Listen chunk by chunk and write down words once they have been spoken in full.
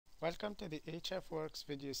Welcome to the HFWorks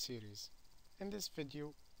video series. In this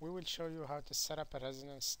video, we will show you how to set up a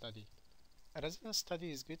resonance study. A resonance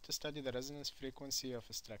study is good to study the resonance frequency of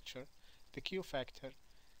a structure, the Q factor,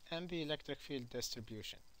 and the electric field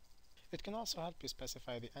distribution. It can also help you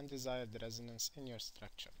specify the undesired resonance in your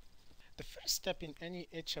structure. The first step in any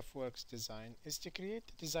HFWorks design is to create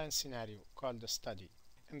a design scenario called a study.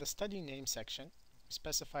 In the study name section, we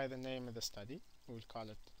specify the name of the study. We will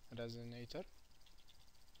call it resonator.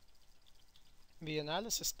 The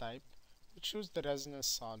analysis type, we choose the resonance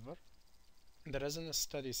solver. In the resonance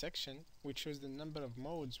study section, we choose the number of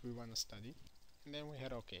modes we want to study, and then we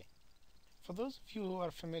hit OK. For those of you who are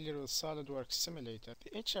familiar with SolidWorks Simulator, the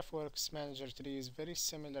HFWorks Manager tree is very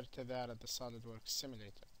similar to that of the SolidWorks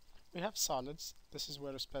Simulator. We have solids. This is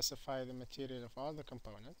where we specify the material of all the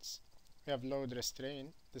components. We have load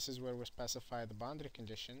restraint. This is where we specify the boundary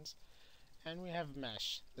conditions. And we have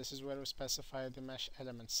mesh. This is where we specify the mesh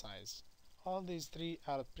element size. All these three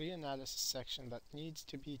are pre-analysis section that needs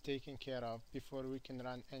to be taken care of before we can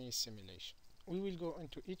run any simulation. We will go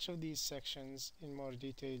into each of these sections in more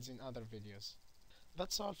details in other videos.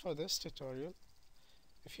 That's all for this tutorial.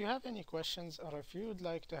 If you have any questions or if you would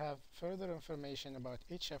like to have further information about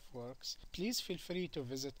HFWorks, please feel free to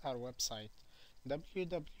visit our website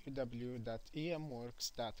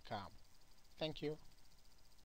www.emworks.com. Thank you.